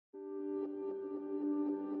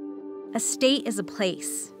A state is a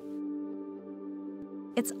place.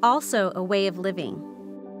 It's also a way of living.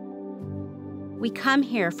 We come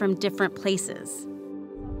here from different places.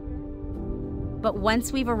 But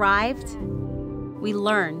once we've arrived, we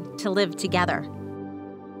learn to live together.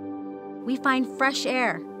 We find fresh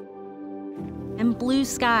air and blue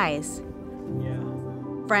skies,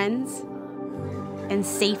 friends, and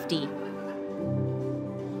safety.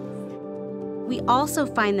 We also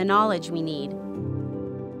find the knowledge we need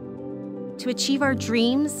to achieve our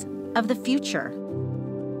dreams of the future.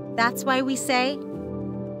 That's why we say,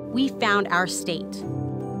 we found our state.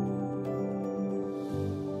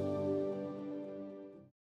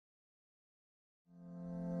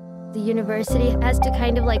 The university has to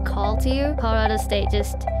kind of like call to you. Colorado State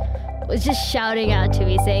was just shouting out to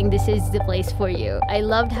me saying, this is the place for you. I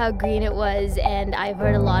loved how green it was, and I've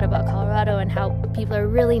heard a lot about Colorado and how people are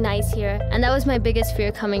really nice here. And that was my biggest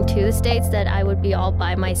fear coming to the States, that I would be all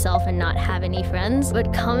by myself and not have any friends.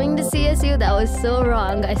 But coming to CSU, that was so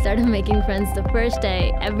wrong. I started making friends the first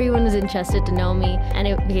day. Everyone was interested to know me, and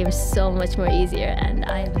it became so much more easier, and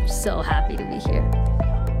I am so happy to be here.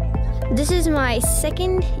 This is my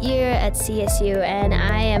second year at CSU, and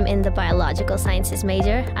I am in the biological sciences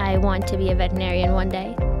major. I want to be a veterinarian one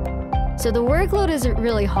day. So the workload is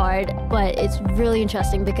really hard, but it's really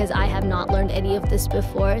interesting because I have not learned any of this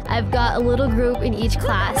before. I've got a little group in each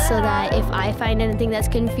class so that if I find anything that's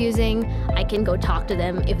confusing, I can go talk to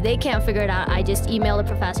them. If they can't figure it out, I just email the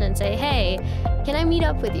professor and say, hey, can I meet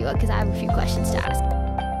up with you? Because I have a few questions to ask.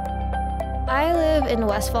 I live in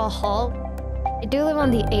Westfall Hall. I do live on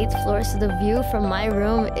the 8th floor, so the view from my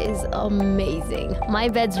room is amazing. My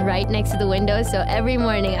bed's right next to the window, so every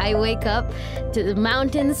morning I wake up to the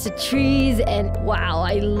mountains, to trees, and wow,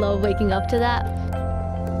 I love waking up to that.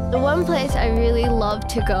 The one place I really love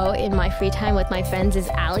to go in my free time with my friends is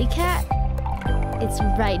Alley Cat. It's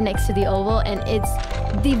right next to the Oval, and it's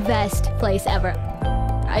the best place ever.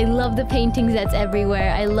 I love the paintings that's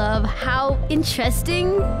everywhere. I love how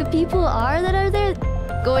interesting the people are that are there.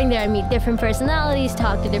 Going there, I meet different personalities,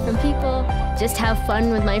 talk to different people, just have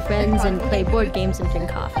fun with my friends and play board games and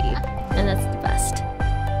drink coffee. And that's the best.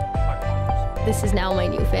 This is now my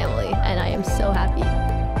new family, and I am so happy.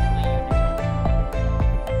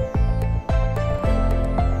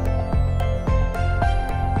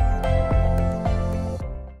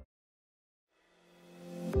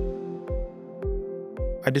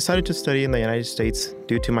 I decided to study in the United States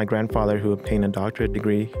due to my grandfather, who obtained a doctorate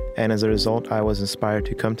degree, and as a result I was inspired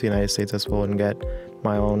to come to the United States as well and get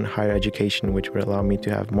my own higher education, which would allow me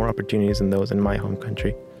to have more opportunities than those in my home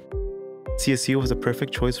country. CSU was a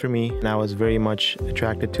perfect choice for me, and I was very much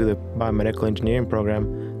attracted to the biomedical engineering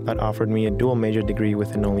program that offered me a dual major degree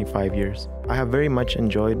within only 5 years. I have very much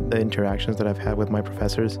enjoyed the interactions that I've had with my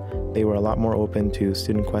professors. They were a lot more open to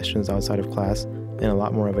student questions outside of class and a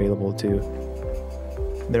lot more available to.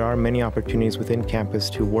 There are many opportunities within campus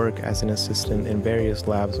to work as an assistant in various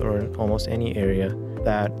labs or almost any area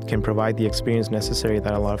that can provide the experience necessary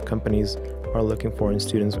that a lot of companies are looking for in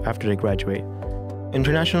students after they graduate.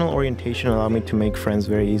 International orientation allowed me to make friends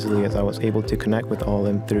very easily, as I was able to connect with all of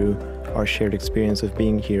them through our shared experience of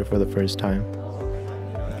being here for the first time.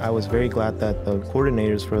 I was very glad that the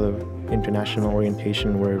coordinators for the international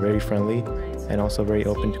orientation were very friendly and also very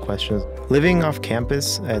open to questions. Living off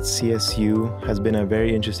campus at CSU has been a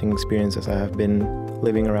very interesting experience, as I have been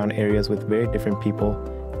living around areas with very different people,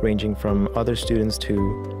 ranging from other students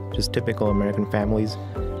to just typical American families,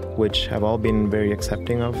 which have all been very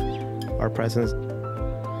accepting of our presence.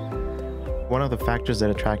 One of the factors that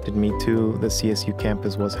attracted me to the CSU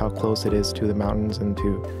campus was how close it is to the mountains and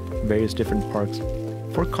to various different parks.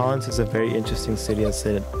 Fort Collins is a very interesting city, as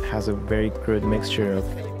it has a very good mixture of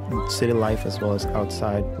city life as well as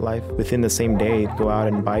outside life. Within the same day, go out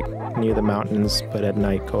and bike near the mountains, but at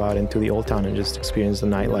night go out into the Old Town and just experience the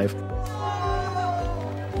nightlife.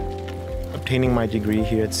 Obtaining my degree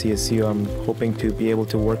here at CSU, I'm hoping to be able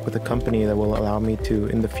to work with a company that will allow me to,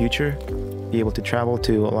 in the future, be able to travel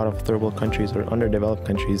to a lot of third world countries or underdeveloped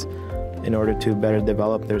countries in order to better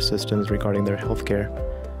develop their systems regarding their healthcare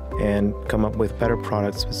and come up with better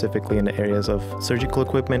products specifically in the areas of surgical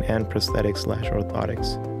equipment and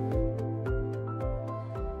prosthetics/orthotics.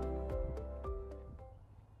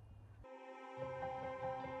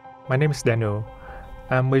 My name is Daniel.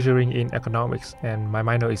 I'm majoring in economics and my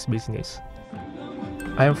minor is business.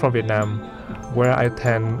 I am from Vietnam, where I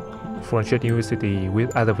attend Frontier University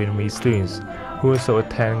with other Vietnamese students who also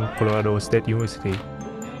attend Colorado State University.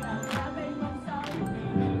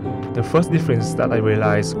 The first difference that I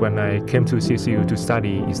realized when I came to CSU to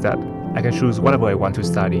study is that I can choose whatever I want to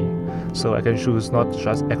study. So I can choose not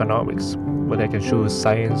just economics, but I can choose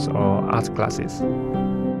science or art classes.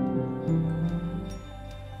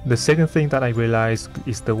 The second thing that I realized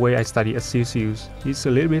is the way I study at CSU is a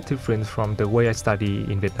little bit different from the way I study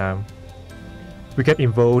in Vietnam. We get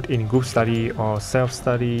involved in group study or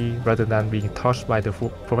self-study rather than being taught by the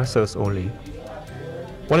professors only.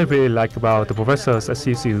 What I really like about the professors at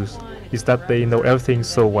CSU is that they know everything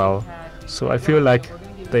so well, so I feel like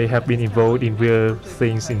they have been involved in real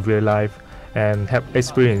things in real life and have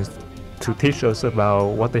experience to teach us about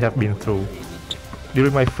what they have been through.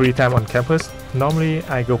 During my free time on campus, normally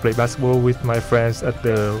I go play basketball with my friends at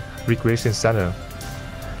the recreation center.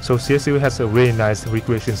 So CSU has a really nice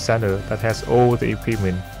recreation center that has all the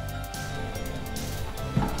equipment.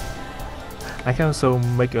 I can also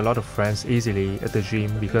make a lot of friends easily at the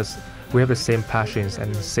gym because we have the same passions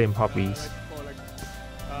and same hobbies.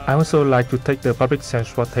 I also like to take the public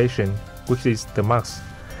transportation, which is the must.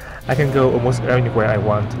 I can go almost anywhere I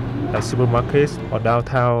want, like supermarkets or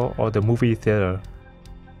downtown or the movie theater.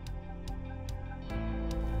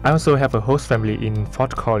 I also have a host family in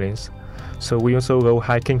Fort Collins, so we also go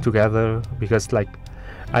hiking together because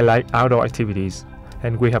I like outdoor activities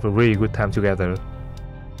and we have a really good time together.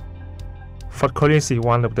 Fort Collins is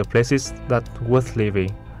one of the places that's worth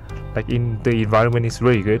living. The environment is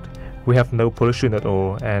really good, we have no pollution at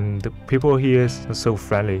all, and the people here are so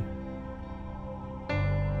friendly.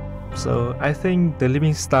 So I think the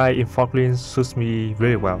living style in Fort Collins suits me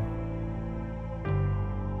really well.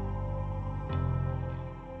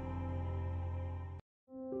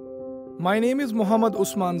 My name is Muhammad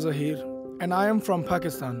Usman Zahir and I am from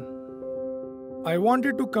Pakistan. I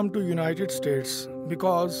wanted to come to United States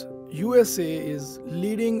because USA is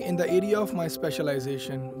leading in the area of my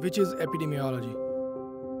specialization, which is epidemiology.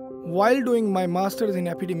 While doing my master's in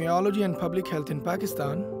epidemiology and public health in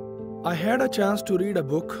Pakistan, I had a chance to read a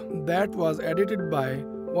book that was edited by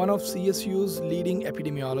one of CSU's leading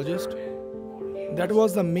epidemiologists. That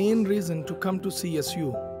was the main reason to come to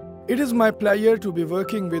CSU. It is my pleasure to be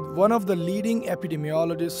working with one of the leading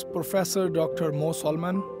epidemiologists, Professor Dr. Mo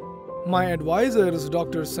Salman. My advisors,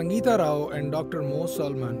 Dr. Sangeeta Rao and Dr. Mo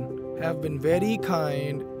Salman, have been very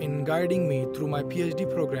kind in guiding me through my PhD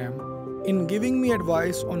program, in giving me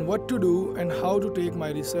advice on what to do and how to take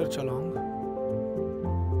my research along.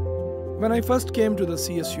 When I first came to the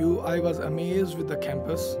CSU, I was amazed with the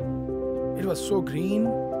campus. It was so green.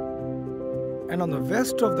 And on the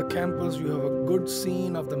west of the campus, you have a good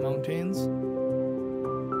scene of the mountains.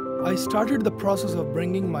 I started the process of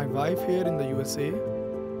bringing my wife here in the USA,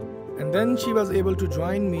 and then she was able to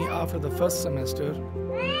join me after the first semester.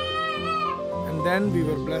 And then we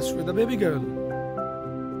were blessed with a baby girl.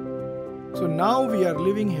 So now we are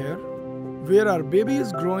living here, where our baby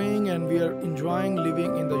is growing and we are enjoying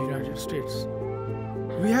living in the United States.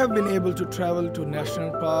 We have been able to travel to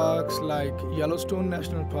national parks like Yellowstone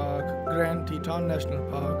National Park, Grand Teton National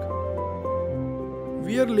Park.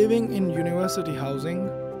 We are living in university housing.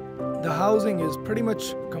 The housing is pretty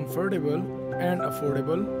much comfortable and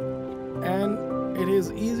affordable, and it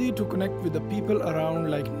is easy to connect with the people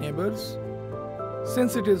around like neighbors.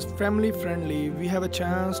 Since it is family friendly, we have a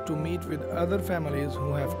chance to meet with other families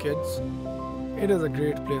who have kids. It is a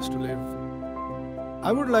great place to live.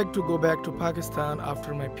 I would like to go back to Pakistan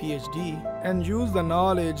after my PhD and use the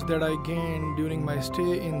knowledge that I gained during my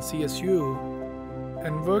stay in CSU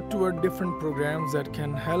and work toward different programs that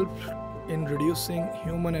can help in reducing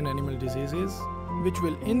human and animal diseases, which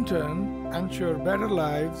will in turn ensure better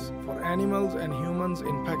lives for animals and humans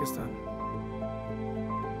in Pakistan.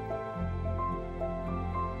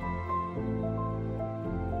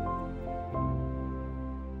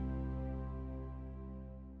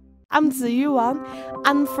 I'm Ziyu Wang.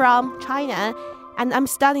 I'm from China, and I'm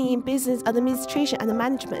studying in business administration and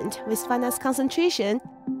management with finance concentration.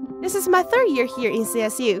 This is my third year here in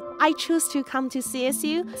CSU. I chose to come to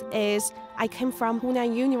CSU is I came from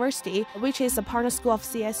Hunan University, which is a partner school of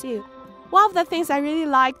CSU. One of the things I really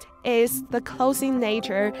liked is the close in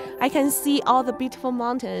nature. I can see all the beautiful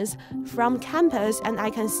mountains from campus, and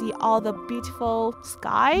I can see all the beautiful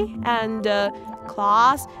sky and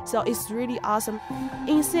clouds. So it's really awesome.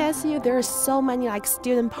 In CSU, there are so many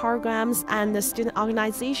student programs and the student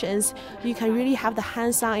organizations. You can really have the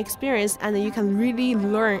hands-on experience, and you can really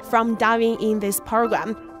learn from diving in this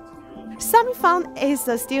program. Summit Fund is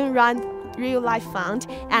a student-run real-life fund,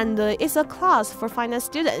 and it's a class for finance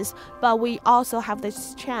students, but we also have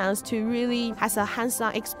this chance to really have a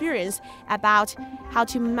hands-on experience about how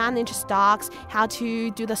to manage stocks, how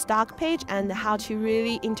to do the stock page, and how to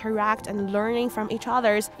really interact and learning from each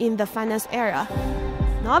other in the finance area.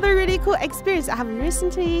 Another really cool experience I have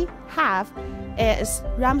recently had is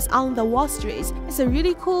Rams on the Wall Street. It's a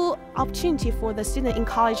really cool opportunity for the student in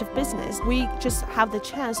College of Business. We just have the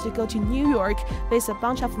chance to go to New York with a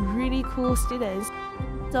bunch of really cool students.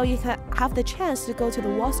 So you can have the chance to go to the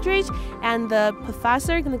Wall Street, and the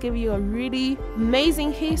professor is going to give you a really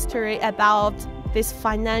amazing history about this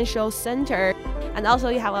financial center. And also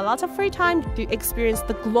you have a lot of free time to experience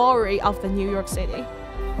the glory of the New York City.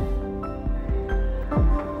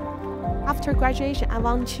 After graduation, I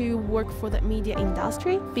want to work for the media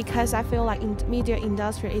industry because I feel like media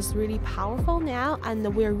industry is really powerful now,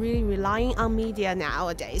 and we're really relying on media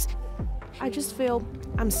nowadays. I just feel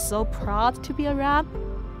I'm so proud to be a rep.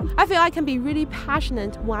 I feel I can be really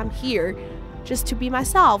passionate when I'm here, just to be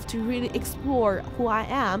myself, to really explore who I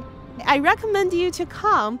am. I recommend you to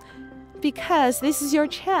come because this is your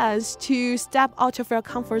chance to step out of your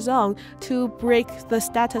comfort zone, to break the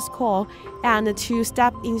status quo, and to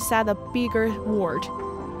step inside a bigger world.